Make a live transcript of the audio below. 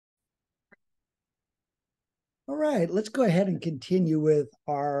All right, let's go ahead and continue with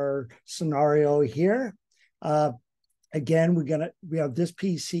our scenario here. Again, we have this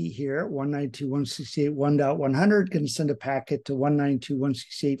PC here, 192.168.1.100, going to send a packet to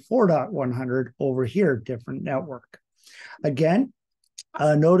 192.168.4.100 over here, different network. Again,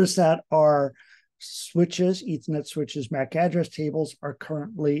 notice that our switches, Ethernet switches, MAC address tables are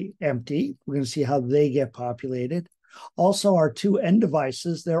currently empty. We're going to see how they get populated. Also, our two end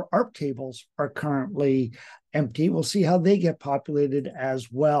devices, their ARP tables are currently empty. We'll see how they get populated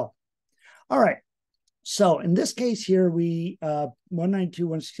as well. All right. So in this case here, we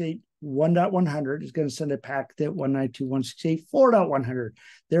 192.168.1.100 is going to send a packet at 192.168.4.100.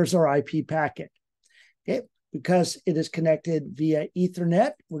 There's our IP packet. Okay. Because it is connected via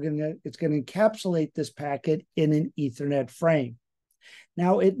Ethernet, it's going to encapsulate this packet in an Ethernet frame.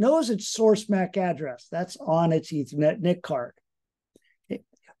 Now, it knows its source MAC address. That's on its Ethernet NIC card. Okay.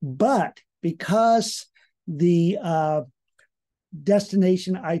 But because the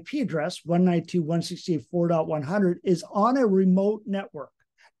destination IP address, 192.168.4.100, is on a remote network,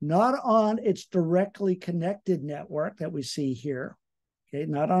 not on its directly connected network that we see here. Okay,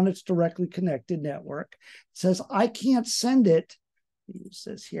 not on its directly connected network. It says, I can't send it. It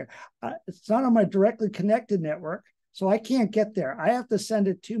says here, it's not on my directly connected network, so I can't get there. I have to send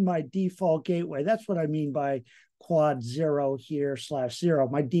it to my default gateway. That's what I mean by quad 0 here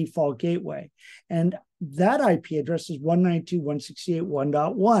 /0, my default gateway. And that IP address is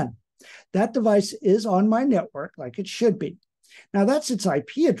 192.168.1.1. That device is on my network like it should be. Now that's its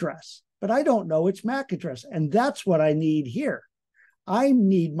IP address, but I don't know its MAC address. And that's what I need here. I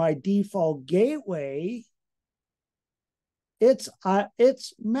need my default gateway. It's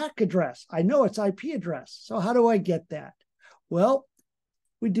MAC address. I know its IP address. So how do I get that? Well,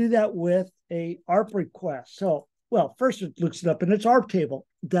 we do that with a ARP request. So, well, first it looks it up in its ARP table.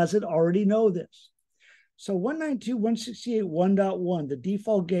 Does it already know this? So 192.168.1.1, the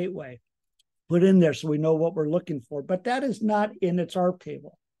default gateway, put in there so we know what we're looking for, but that is not in its ARP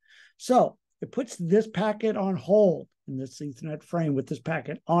table. So it puts this packet on hold in this Ethernet frame with this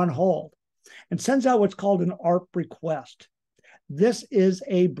packet on hold and sends out what's called an ARP request. This is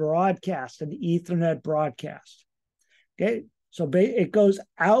a broadcast, an Ethernet broadcast. Okay, so it goes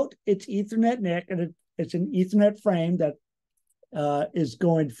out its Ethernet NIC, and it's an Ethernet frame that is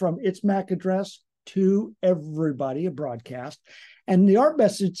going from its MAC address to everybody, a broadcast. And the ARP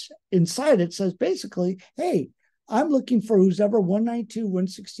message inside it says basically, hey, I'm looking for who's ever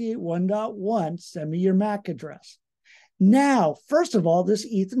 192.168.1.1, send me your MAC address. Now, first of all,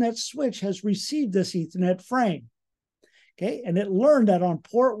 this Ethernet switch has received this Ethernet frame. Okay, and it learned that on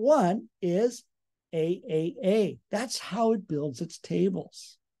port 1 is AAA. That's how it builds its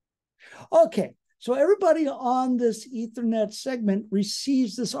tables. Okay, so everybody on this Ethernet segment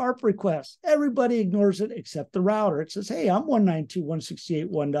receives this ARP request. Everybody ignores it except the router. It says, hey, I'm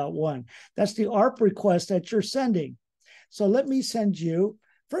 192.168.1.1. That's the ARP request that you're sending. So let me send you,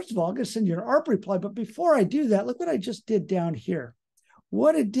 first of all, I'm going to send you an ARP reply. But before I do that, look what I just did down here.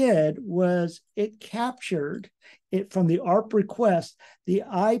 What it did was it captured it from the ARP request, the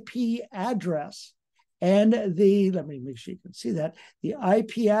IP address and let me make sure you can see that, the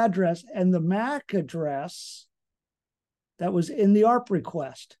IP address and the MAC address that was in the ARP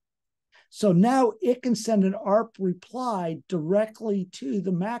request. So now it can send an ARP reply directly to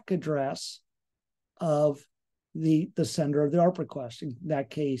the MAC address of the sender of the ARP request, in that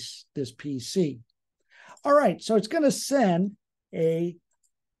case, this PC. All right, so it's going to send a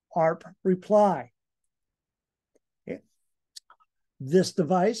ARP reply. Okay. This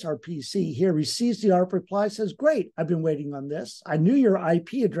device, our PC here, receives the ARP reply, says, great, I've been waiting on this. I knew your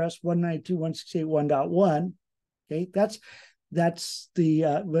IP address, 192.168.1.1. Okay, that's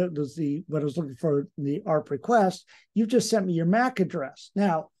the what I was looking for in the ARP request. You just sent me your MAC address.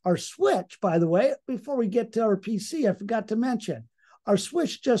 Now, our switch, by the way, before we get to our PC, I forgot to mention, our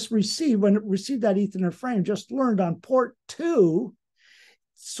switch just received, when it received that Ethernet frame, just learned on port 2,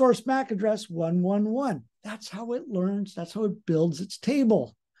 source MAC address 111. That's how it learns. That's how it builds its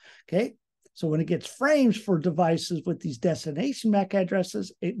table. Okay. So when it gets frames for devices with these destination MAC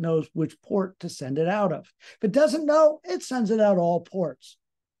addresses, it knows which port to send it out of. If it doesn't know, it sends it out all ports,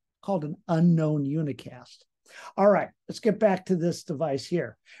 called an unknown unicast. All right, let's get back to this device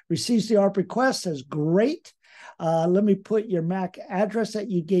here. Receives the ARP request, says, great. Let me put your MAC address that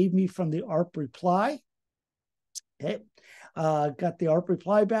you gave me from the ARP reply. Okay. Got the ARP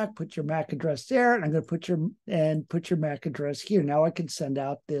reply back, put your MAC address there, and I'm going to put your MAC address here. Now I can send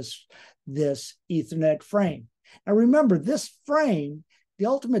out this Ethernet frame. Now remember, this frame, the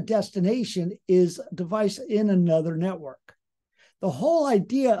ultimate destination is a device in another network. The whole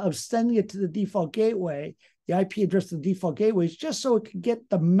idea of sending it to the default gateway the IP address of the default gateway is just so it can get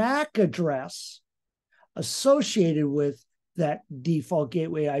the MAC address associated with that default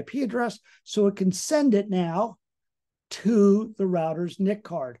gateway IP address, so it can send it now to the router's NIC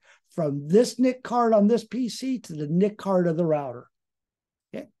card, from this NIC card on this PC to the NIC card of the router.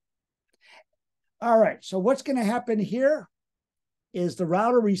 Okay. All right, so what's going to happen here is the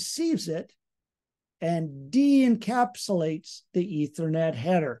router receives it and de-encapsulates the Ethernet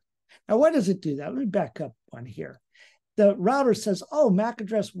header. Now, why does it do that? Let me back up one here. The router says, oh, MAC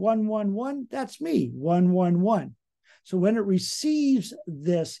address 111, that's me, 111. So when it receives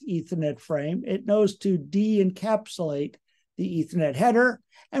this Ethernet frame, it knows to de-encapsulate the Ethernet header.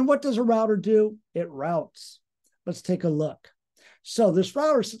 And what does a router do? It routes. Let's take a look. So this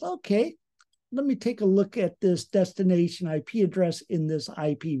router says, okay, let me take a look at this destination IP address in this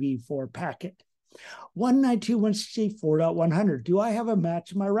IPv4 packet. 192.168.4.100. Do I have a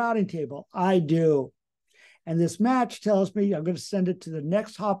match in my routing table? I do. And this match tells me I'm going to send it to the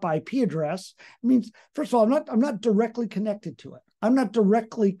next hop IP address. It means, first of all, I'm not directly connected to it. I'm not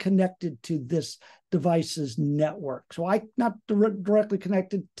directly connected to this device's network. So I'm not directly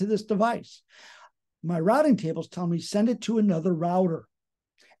connected to this device. My routing tables tell me send it to another router.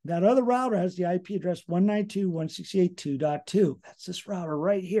 That other router has the IP address 192.168.2.2. That's this router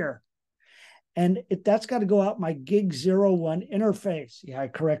right here. And that's got to go out my gig01 interface. Yeah, I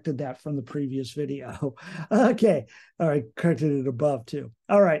corrected that from the previous video. Okay. All right. Corrected it above too.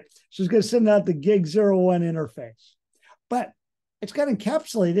 All right. So it's going to send out the gig01 interface. But it's got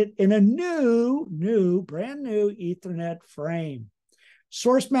encapsulated in a brand new Ethernet frame.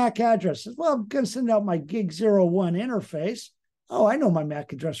 Source MAC address. Well, I'm going to send out my gig01 interface. Oh, I know my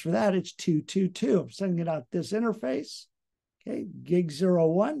MAC address for that. It's 222. I'm sending it out this interface. Okay.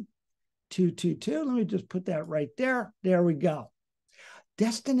 Gig01. 222. Let me just put that right there. There we go.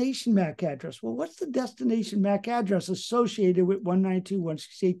 Destination MAC address. Well, what's the destination MAC address associated with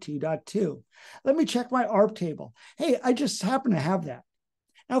 192.168.2.2? Let me check my ARP table. Hey, I just happen to have that.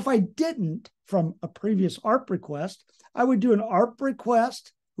 Now, if I didn't from a previous ARP request, I would do an ARP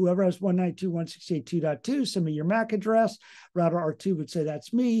request. Whoever has 192.168.2.2, send me your MAC address. Router R2 would say,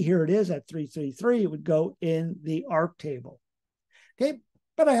 that's me. Here it is at 333. It would go in the ARP table. Okay.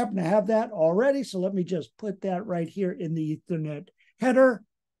 But I happen to have that already, so let me just put that right here in the Ethernet header,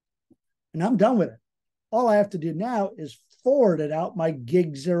 and I'm done with it. All I have to do now is forward it out my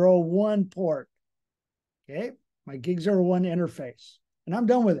gig01 port, okay, my gig01 interface, and I'm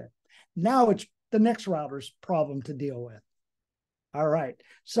done with it. Now it's the next router's problem to deal with. All right,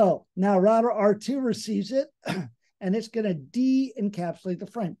 so now router R2 receives it, and it's going to de-encapsulate the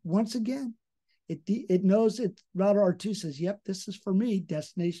frame. Once again, it knows it. Router R2 says, yep, this is for me.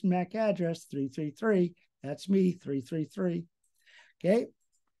 Destination MAC address 333. That's me, 333. Okay.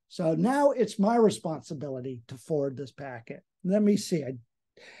 So now it's my responsibility to forward this packet. Let me see. I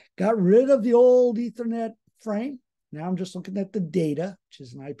got rid of the old Ethernet frame. Now I'm just looking at the data, which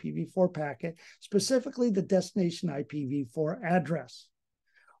is an IPv4 packet, specifically the destination IPv4 address.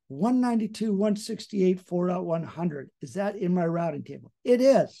 192.168.4.100. Is that in my routing table? It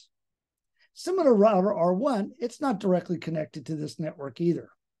is. Similar to router R1, it's not directly connected to this network either.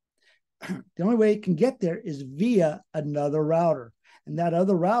 The only way it can get there is via another router. And that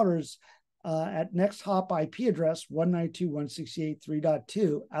other router's at next hop IP address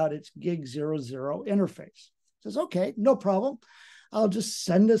 192.168.3.2 out its gig00 interface. It says, okay, no problem. I'll just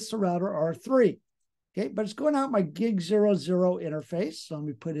send this to router R3. Okay, but it's going out my gig00 interface. So let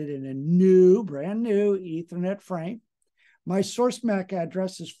me put it in a brand new Ethernet frame. My source MAC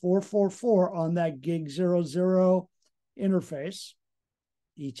address is 444 on that gig00 interface.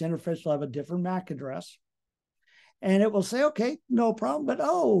 Each interface will have a different MAC address. And it will say, okay, no problem. But,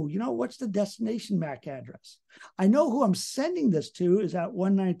 oh, you know, what's the destination MAC address? I know who I'm sending this to is at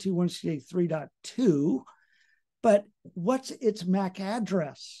 192.168.3.2. But what's its MAC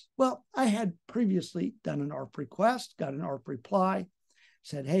address? Well, I had previously done an ARP request, got an ARP reply.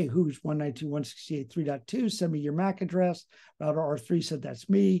 Said, hey, who's 192.168.3.2? Send me your MAC address. Router R3 said, that's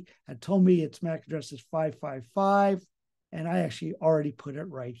me. Had told me its MAC address is 555. And I actually already put it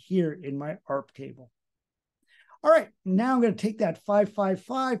right here in my ARP table. All right, now I'm going to take that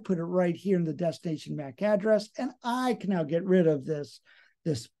 555, put it right here in the destination MAC address, and I can now get rid of this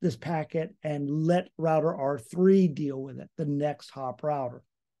packet and let router R3 deal with it, the next hop router.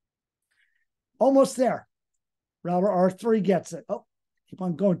 Almost there. Router R3 gets it. Oh, keep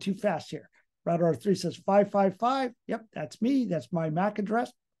on going too fast here. Router R3 says 555. Yep, that's me. That's my MAC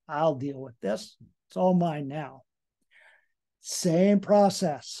address. I'll deal with this. It's all mine now. Same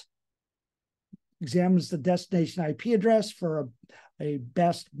process. Examines the destination IP address for a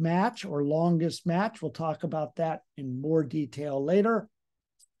best match or longest match. We'll talk about that in more detail later.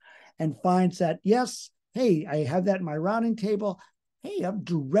 And finds that, yes, hey, I have that in my routing table. Hey, I'm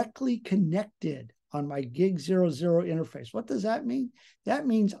directly connected on my gig00 interface. What does that mean? That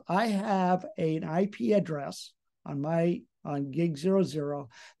means I have an IP address on gig00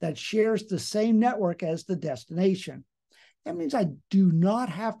 that shares the same network as the destination. That means I do not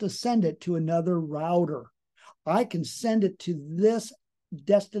have to send it to another router. I can send it to this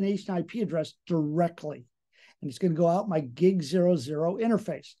destination IP address directly. And it's going to go out my gig00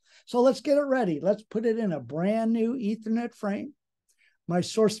 interface. So let's get it ready. Let's put it in a brand new Ethernet frame. My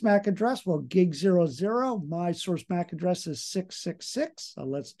source MAC address, well, gig00, my source MAC address is 666. So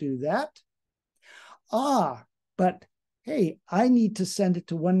let's do that. But hey, I need to send it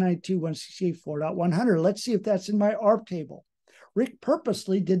to 192.168.4.100. Let's see if that's in my ARP table. Rick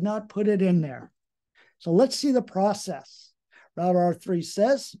purposely did not put it in there. So let's see the process. Router R3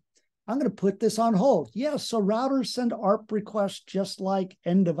 says, I'm going to put this on hold. Yes, so routers send ARP requests just like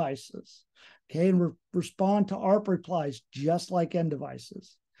end devices. Okay, and respond to ARP replies just like end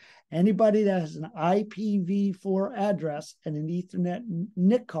devices. Anybody that has an IPv4 address and an Ethernet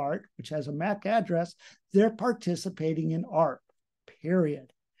NIC card, which has a MAC address, they're participating in ARP,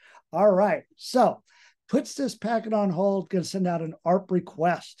 period. All right, so puts this packet on hold, going to send out an ARP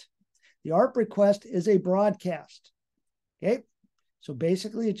request. The ARP request is a broadcast. Okay, so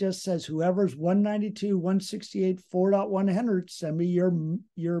basically it just says whoever's 192.168.4.100, send me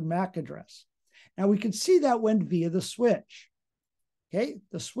your MAC address. Now we can see that went via the switch. Okay,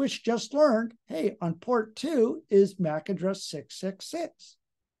 the switch just learned, hey, on port 2 is MAC address 666.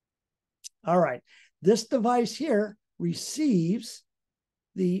 All right, this device here receives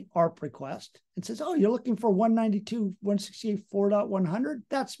the ARP request and says, oh, you're looking for 192.168.4.100?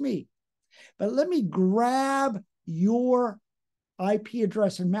 That's me. But let me grab your IP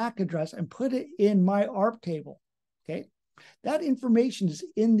address and MAC address and put it in my ARP table. Okay, that information is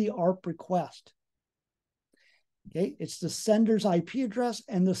in the ARP request. Okay, it's the sender's IP address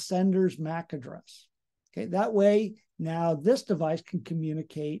and the sender's MAC address. Okay, that way now this device can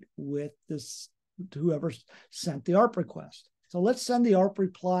communicate with this whoever sent the ARP request. So let's send the ARP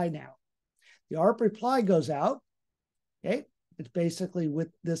reply now. The ARP reply goes out. Okay, it's basically with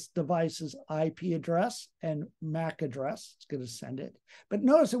this device's IP address and MAC address. It's going to send it. But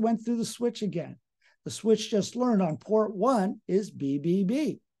notice it went through the switch again. The switch just learned on port 1 is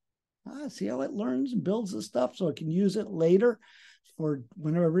BBB. See how it learns and builds the stuff so it can use it later for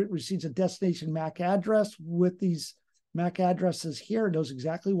whenever it receives a destination MAC address. With these MAC addresses here, it knows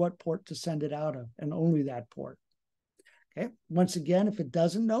exactly what port to send it out of and only that port. Okay. Once again, if it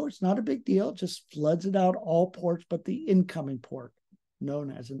doesn't know, it's not a big deal. It just floods it out all ports but the incoming port, known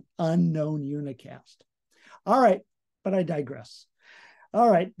as an unknown unicast. All right, but I digress.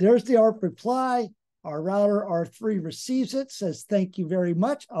 All right, there's the ARP reply. Our router R3 receives it, says, thank you very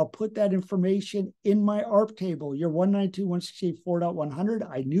much. I'll put that information in my ARP table. Your 192.168.4.100,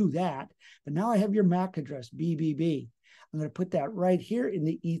 I knew that, but now I have your MAC address, BBB. I'm going to put that right here in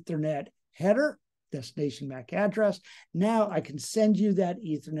the Ethernet header, destination MAC address. Now I can send you that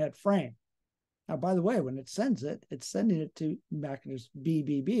Ethernet frame. Now, by the way, when it sends it, it's sending it to MAC address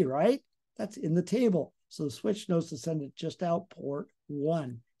BBB, right? That's in the table. So the switch knows to send it just out port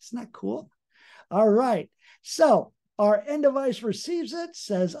 1. Isn't that cool? All right, so our end device receives it,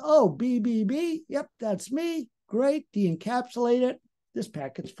 says, oh, BBB, yep, that's me. Great, de-encapsulate it. This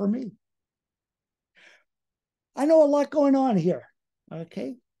packet's for me. I know a lot going on here,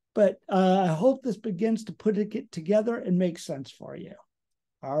 okay? But I hope this begins to put it together and make sense for you.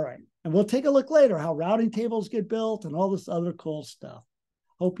 All right, and we'll take a look later how routing tables get built and all this other cool stuff.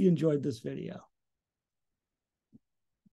 Hope you enjoyed this video.